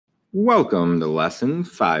Welcome to lesson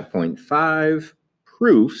 5.5,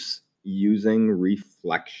 Proofs Using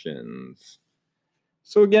Reflections.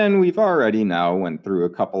 So again, we've already now went through a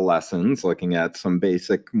couple lessons looking at some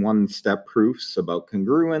basic one-step proofs about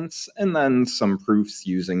congruence and then some proofs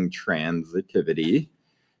using transitivity.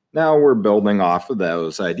 Now we're building off of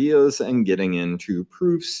those ideas and getting into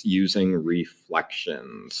proofs using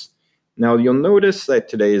reflections. Now you'll notice that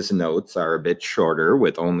today's notes are a bit shorter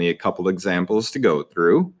with only a couple examples to go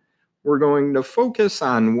through. We're going to focus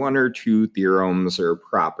on one or two theorems or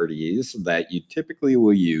properties that you typically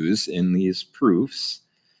will use in these proofs.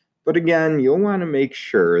 But again, you'll want to make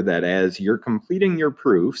sure that as you're completing your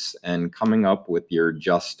proofs and coming up with your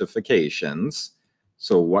justifications,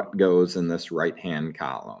 so what goes in this right-hand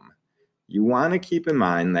column, you want to keep in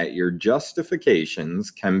mind that your justifications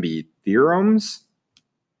can be theorems,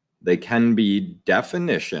 they can be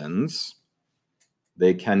definitions,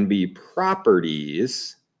 they can be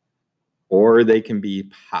properties, or they can be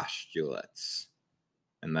postulates.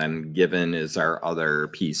 And then given is our other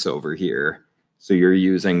piece over here. So you're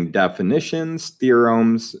using definitions,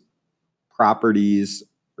 theorems, properties,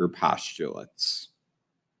 or postulates.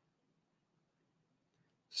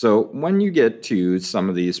 So when you get to some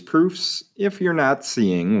of these proofs, if you're not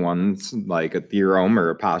seeing ones like a theorem or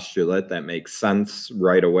a postulate that makes sense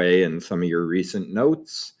right away in some of your recent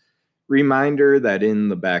notes, reminder that in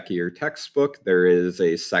the back of your textbook, there is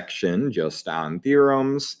a section just on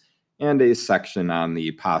theorems and a section on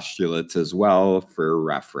the postulates as well for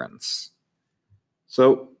reference.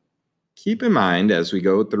 So keep in mind as we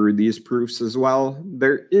go through these proofs as well,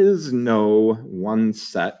 there is no one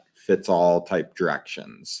set fits all type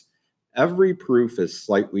directions. Every proof is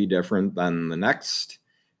slightly different than the next,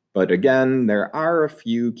 but again, there are a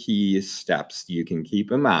few key steps you can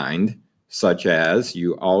keep in mind, such as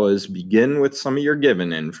you always begin with some of your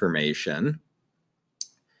given information.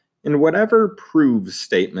 In whatever prove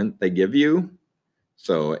statement they give you,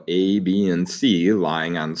 so A, B, and C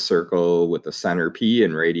lying on circle with the center P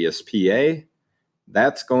and radius PA,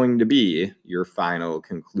 that's going to be your final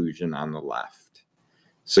conclusion on the left.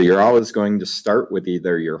 So you're always going to start with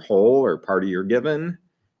either your whole or part of your given,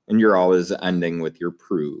 and you're always ending with your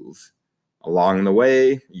prove. Along the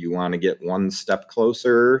way, you want to get one step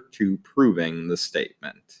closer to proving the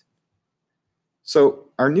statement. So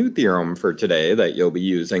our new theorem for today that you'll be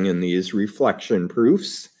using in these reflection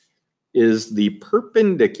proofs is the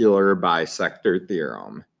perpendicular bisector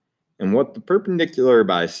theorem. And what the perpendicular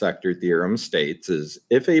bisector theorem states is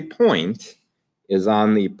if a point is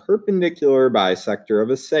on the perpendicular bisector of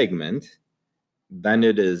a segment, then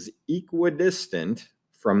it is equidistant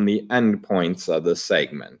from the endpoints of the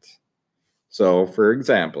segment. So for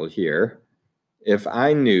example here, if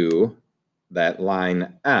I knew that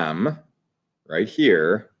line M right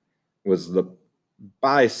here was the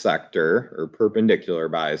bisector or perpendicular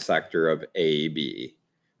bisector of AB.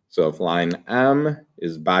 So if line M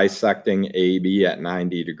is bisecting AB at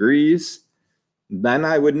 90 degrees, then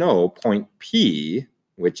I would know point P,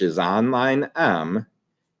 which is on line M,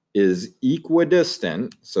 is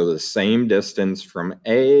equidistant, so the same distance from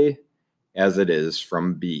A as it is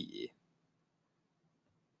from B.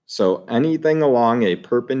 So anything along a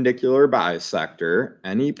perpendicular bisector,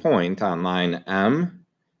 any point on line M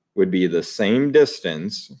would be the same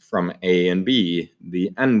distance from A and B, the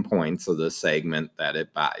endpoints of the segment that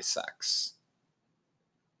it bisects.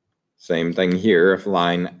 Same thing here, if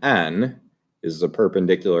line N is the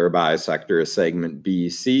perpendicular bisector of segment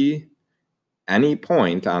BC, any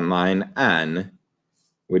point on line N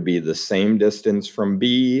would be the same distance from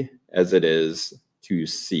B as it is to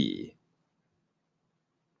C.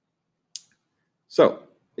 So,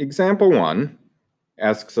 example 1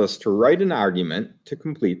 asks us to write an argument to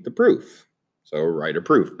complete the proof. So write a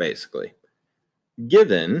proof, basically.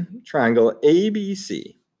 Given triangle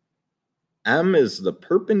ABC, M is the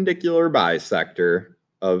perpendicular bisector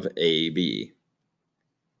of AB.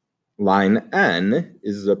 Line N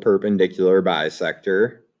is the perpendicular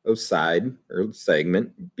bisector of side or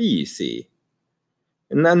segment BC.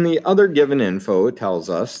 And then the other given info tells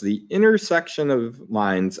us the intersection of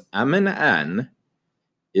lines M and N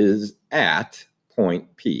is at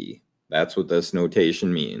point P. That's what this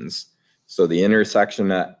notation means. So the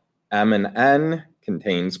intersection at M and N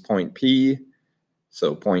contains point P.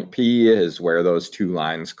 So point P is where those two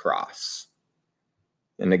lines cross.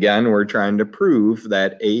 And again, we're trying to prove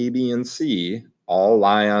that A, B, and C all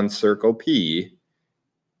lie on circle P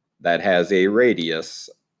that has a radius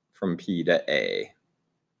from P to A.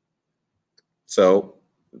 So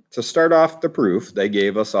to start off the proof, they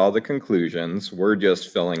gave us all the conclusions. We're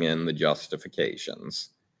just filling in the justifications.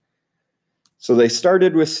 So they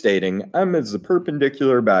started with stating M is the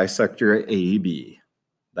perpendicular bisector AB.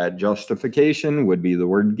 That justification would be the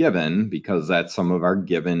word given because that's some of our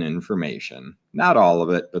given information. Not all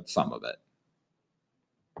of it, but some of it.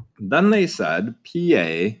 Then they said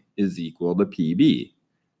PA is equal to PB.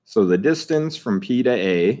 So the distance from P to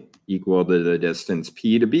A equal to the distance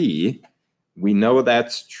P to B, we know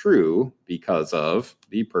that's true because of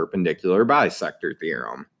the perpendicular bisector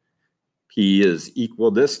theorem. P is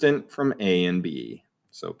equidistant from A and B,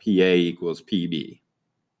 so PA equals PB.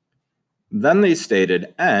 Then they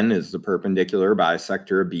stated N is the perpendicular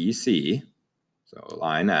bisector of BC, so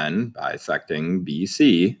line N bisecting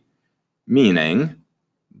BC, meaning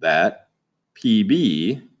that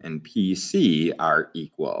PB and PC are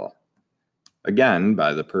equal, again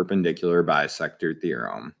by the perpendicular bisector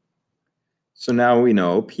theorem. So now we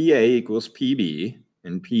know PA equals PB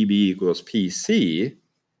and PB equals PC,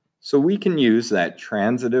 so we can use that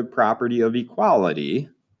transitive property of equality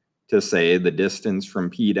to say the distance from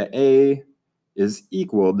P to A is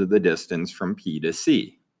equal to the distance from P to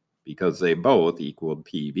C, because they both equaled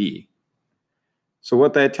PB. So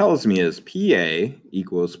what that tells me is PA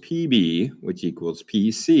equals PB, which equals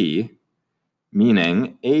PC,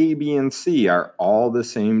 meaning A, B, and C are all the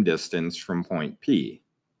same distance from point P.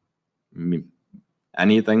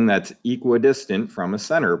 Anything that's equidistant from a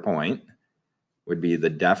center point would be the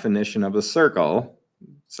definition of a circle,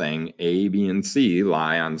 saying A, B, and C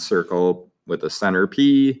lie on circle with a center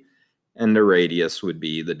P, and the radius would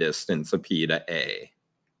be the distance of P to A.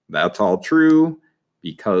 That's all true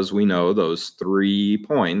because we know those 3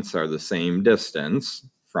 points are the same distance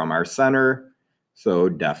from our center, so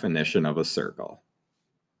definition of a circle.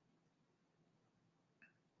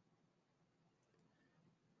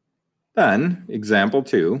 Then, example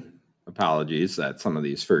 2, apologies that some of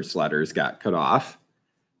these first letters got cut off.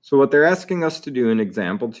 So what they're asking us to do in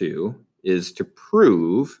example 2 is to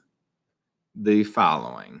prove the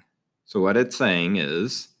following. So what it's saying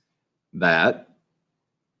is that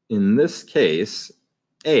in this case,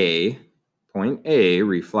 point A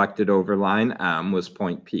reflected over line M was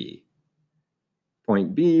point P.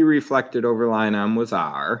 Point B reflected over line M was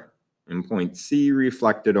R, and point C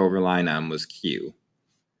reflected over line M was Q.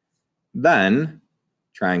 Then,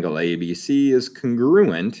 triangle ABC is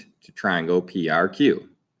congruent to triangle PRQ.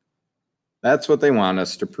 That's what they want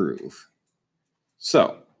us to prove.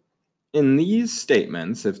 So, in these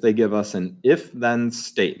statements, if they give us an if-then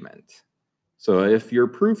statement, so if your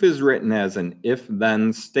proof is written as an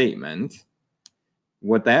if-then statement,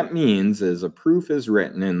 what that means is a proof is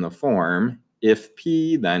written in the form if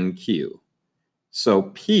P, then Q. So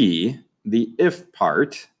P, the if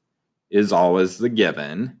part, is always the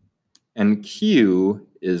given, and Q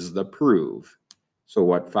is the prove. So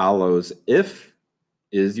what follows if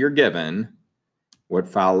is your given, what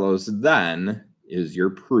follows then is your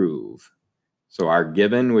prove. So our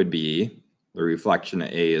given would be the reflection of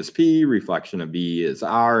A is P, reflection of B is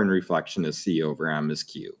R, and reflection of C over M is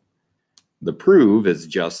Q. The prove is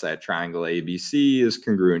just that triangle ABC is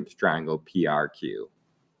congruent to triangle PRQ.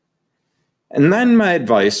 And then my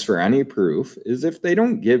advice for any proof is if they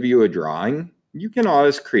don't give you a drawing, you can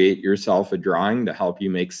always create yourself a drawing to help you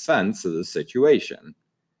make sense of the situation.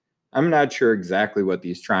 I'm not sure exactly what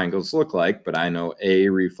these triangles look like, but I know A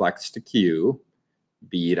reflects to Q,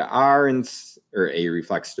 B to R, or A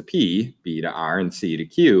reflects to P, B to R, and C to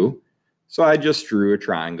Q. So I just drew a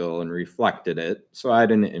triangle and reflected it, so I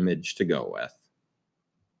had an image to go with.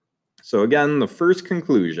 So again, the first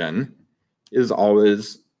conclusion is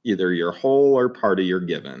always either your whole or part of your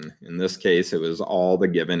given. In this case, it was all the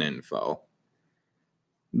given info.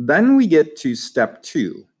 Then we get to step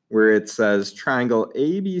 2, where it says triangle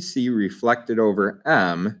ABC reflected over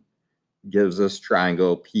M gives us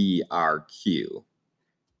triangle PRQ.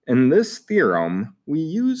 In this theorem, we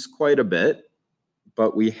use quite a bit,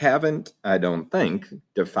 but we haven't, I don't think,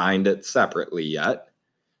 defined it separately yet.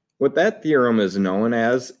 What that theorem is known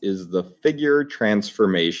as is the figure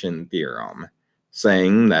transformation theorem,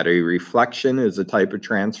 saying that a reflection is a type of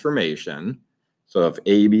transformation. So if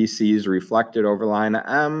ABC is reflected over line of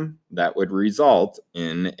M, that would result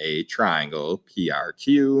in a triangle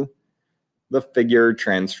PRQ, the figure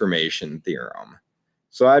transformation theorem.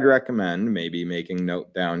 So I'd recommend maybe making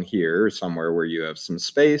note down here, somewhere where you have some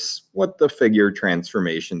space, what the figure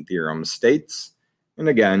transformation theorem states. And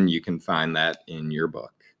again, you can find that in your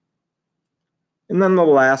book. And then the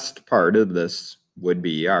last part of this would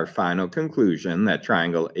be our final conclusion that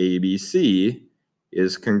triangle ABC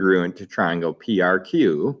is congruent to triangle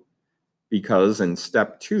PRQ, because in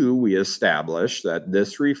step 2, we established that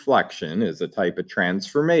this reflection is a type of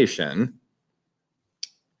transformation.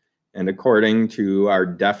 And according to our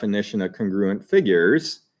definition of congruent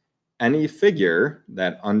figures, any figure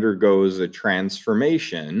that undergoes a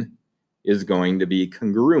transformation is going to be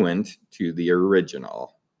congruent to the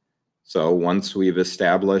original. So once we've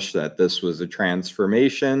established that this was a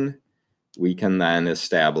transformation, we can then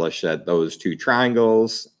establish that those two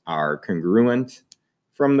triangles are congruent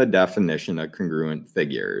from the definition of congruent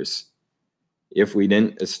figures. If we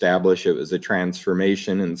didn't establish it was a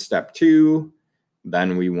transformation in step 2,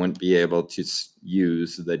 then we wouldn't be able to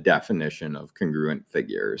use the definition of congruent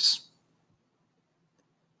figures.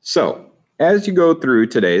 So, as you go through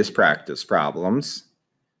today's practice problems,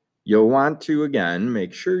 you'll want to, again,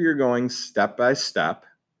 make sure you're going step by step.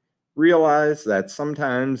 Realize that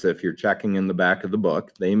sometimes if you're checking in the back of the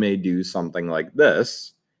book, they may do something like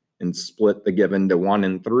this and split the given to 1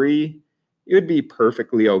 and 3. It would be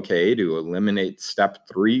perfectly okay to eliminate step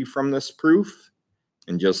 3 from this proof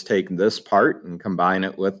and just take this part and combine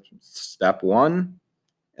it with step 1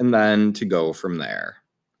 and then to go from there.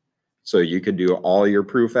 So you could do all your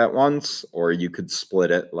proof at once, or you could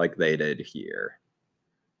split it like they did here.